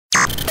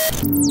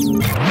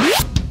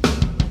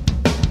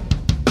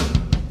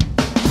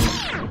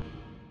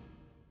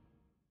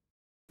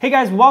Hey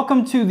guys,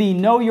 welcome to the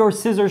Know Your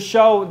Scissors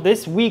show.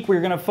 This week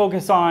we're gonna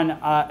focus on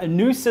a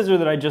new scissor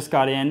that I just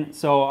got in.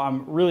 So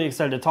I'm really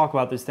excited to talk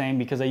about this thing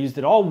because I used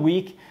it all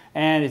week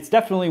and it's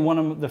definitely one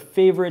of the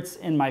favorites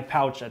in my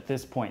pouch at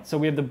this point. So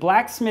we have the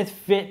Blacksmith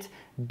Fit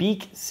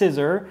Beak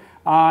Scissor.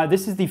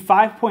 This is the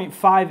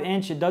 5.5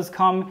 inch. It does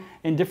come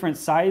in different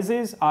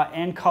sizes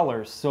and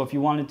colors. So if you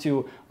wanted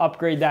to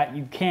upgrade that,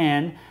 you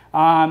can.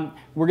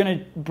 We're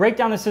gonna break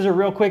down the scissor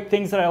real quick,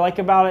 things that I like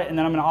about it, and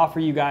then I'm gonna offer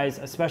you guys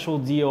a special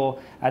deal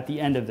at the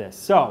end of this.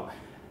 So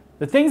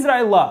the things that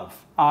I love,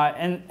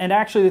 and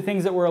actually the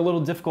things that were a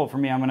little difficult for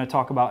me, I'm gonna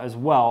talk about as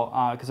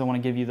well, because I wanna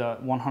give you the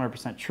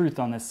 100% truth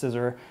on this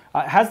scissor.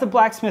 It has the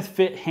Blacksmith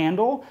Fit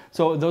handle.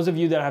 So those of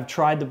you that have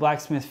tried the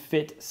Blacksmith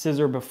Fit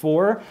scissor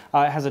before,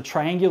 it has a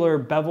triangular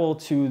bevel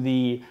to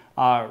the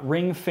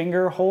ring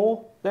finger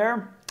hole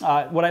there.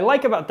 What I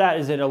like about that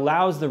is it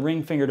allows the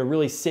ring finger to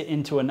really sit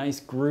into a nice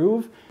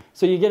groove,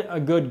 so you get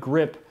a good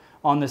grip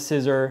on the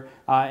scissor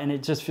and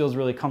it just feels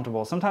really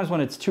comfortable. Sometimes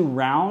when it's too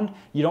round,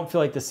 you don't feel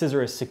like the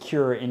scissor is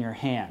secure in your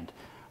hand.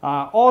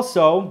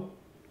 Also,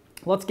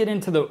 let's get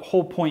into the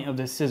whole point of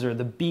this scissor,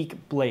 the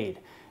beak blade.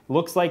 It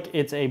looks like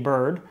it's a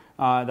bird,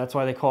 that's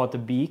why they call it the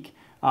beak,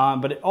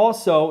 but it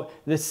also,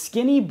 the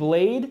skinny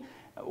blade,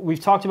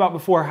 we've talked about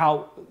before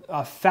how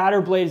a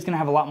fatter blade is going to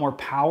have a lot more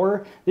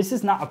power. This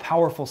is not a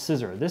powerful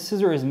scissor. This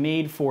scissor is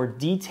made for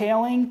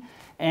detailing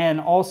and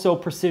also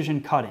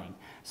precision cutting.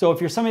 So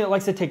if you're somebody that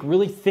likes to take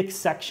really thick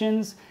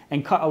sections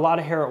and cut a lot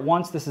of hair at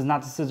once, this is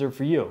not the scissor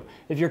for you.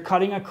 If you're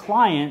cutting a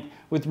client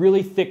with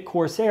really thick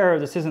coarse hair,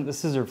 this isn't the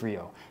scissor for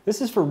you.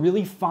 This is for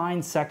really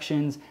fine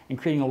sections and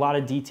creating a lot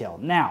of detail.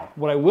 Now,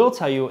 what I will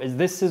tell you is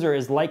this scissor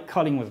is like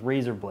cutting with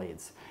razor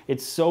blades.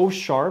 It's so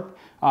sharp.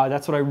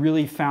 That's what I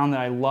really found that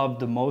I loved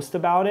the most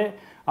about it.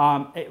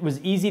 It was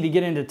easy to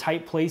get into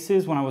tight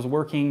places when I was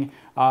working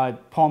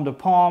palm to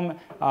palm,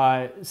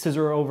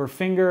 scissor over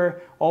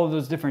finger. All of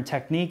those different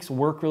techniques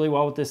work really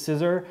well with this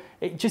scissor.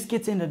 It just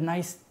gets into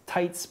nice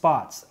tight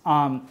spots.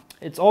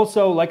 It's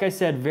also, like I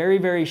said, very,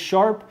 very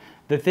sharp.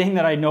 The thing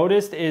that I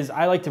noticed is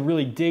I like to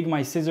really dig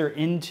my scissor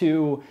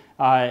into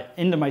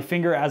my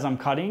finger as I'm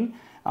cutting.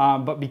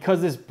 But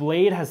because this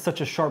blade has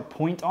such a sharp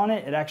point on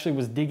it, it actually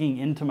was digging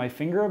into my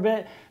finger a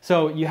bit.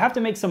 So you have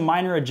to make some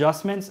minor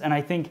adjustments, and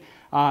I think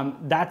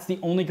that's the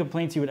only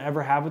complaints you would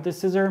ever have with this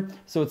scissor.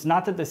 So it's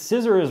not that the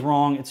scissor is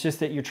wrong, it's just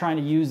that you're trying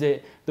to use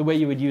it the way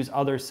you would use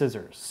other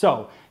scissors.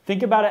 So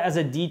think about it as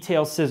a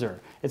detail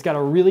scissor. It's got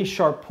a really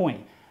sharp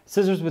point.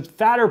 Scissors with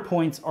fatter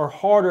points are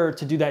harder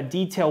to do that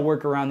detail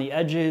work around the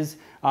edges,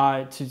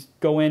 to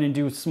go in and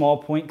do small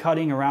point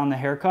cutting around the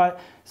haircut.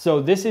 So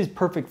this is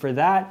perfect for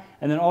that.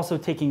 And then also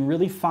taking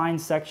really fine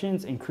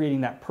sections and creating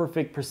that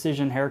perfect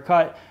precision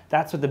haircut.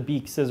 That's what the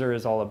beak scissor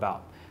is all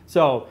about.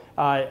 So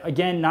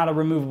again, not a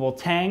removable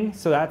tang,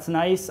 so that's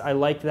nice. I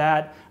like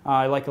that.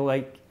 I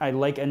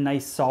like a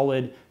nice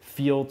solid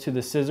feel to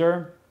the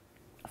scissor.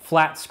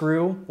 Flat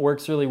screw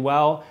works really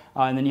well,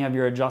 and then you have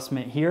your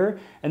adjustment here.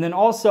 And then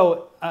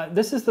also,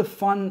 this is the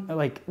fun,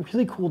 like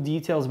really cool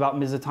details about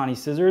Mizutani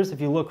scissors.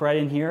 If you look right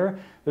in here,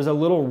 there's a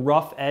little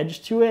rough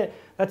edge to it.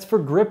 That's for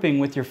gripping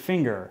with your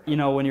finger. You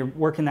know, when you're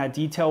working that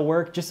detail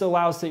work, just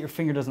allows that your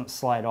finger doesn't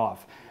slide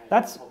off.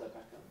 That's,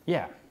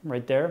 yeah,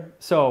 right there.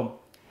 So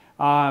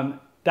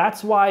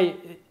that's why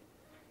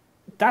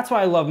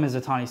I love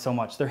Mizutani so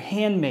much. They're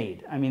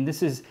handmade. I mean,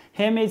 this is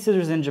handmade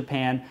scissors in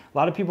Japan. A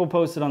lot of people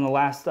posted on the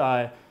last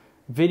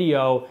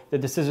video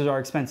that the scissors are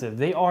expensive.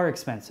 They are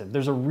expensive.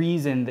 There's a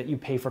reason that you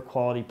pay for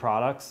quality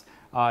products,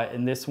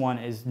 and this one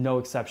is no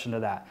exception to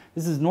that.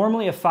 This is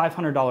normally a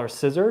 $500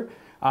 scissor.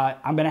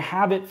 I'm gonna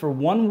have it for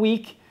 1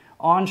 week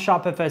on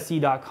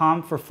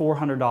shopfse.com for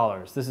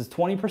 $400. This is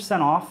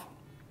 20% off.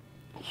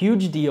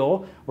 Huge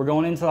deal. We're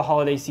going into the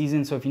holiday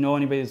season, so if you know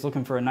anybody that's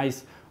looking for a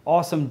nice,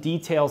 awesome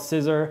detail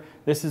scissor,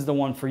 this is the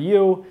one for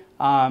you.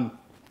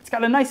 It's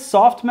got a nice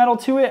soft metal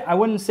to it. I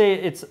wouldn't say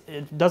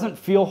it doesn't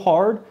feel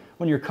hard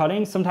when you're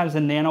cutting. Sometimes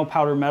the nano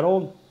powder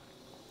metal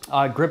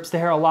grips the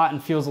hair a lot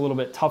and feels a little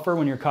bit tougher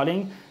when you're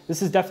cutting.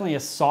 This is definitely a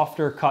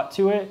softer cut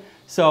to it.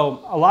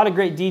 So a lot of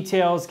great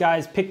details,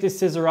 guys. Pick this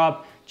scissor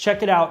up.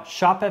 Check it out,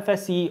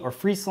 shopfse or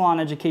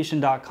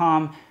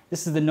freesaloneducation.com.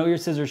 This is the Know Your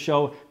Scissors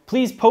show.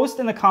 Please post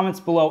in the comments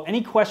below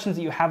any questions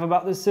that you have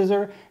about this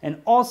scissor.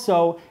 And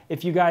also,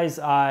 if you guys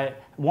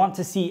want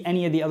to see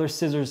any of the other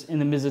scissors in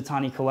the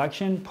Mizutani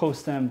collection,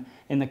 post them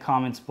in the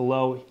comments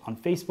below on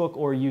Facebook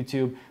or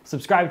YouTube.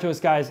 Subscribe to us,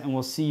 guys, and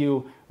we'll see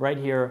you right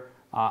here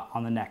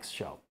on the next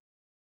show.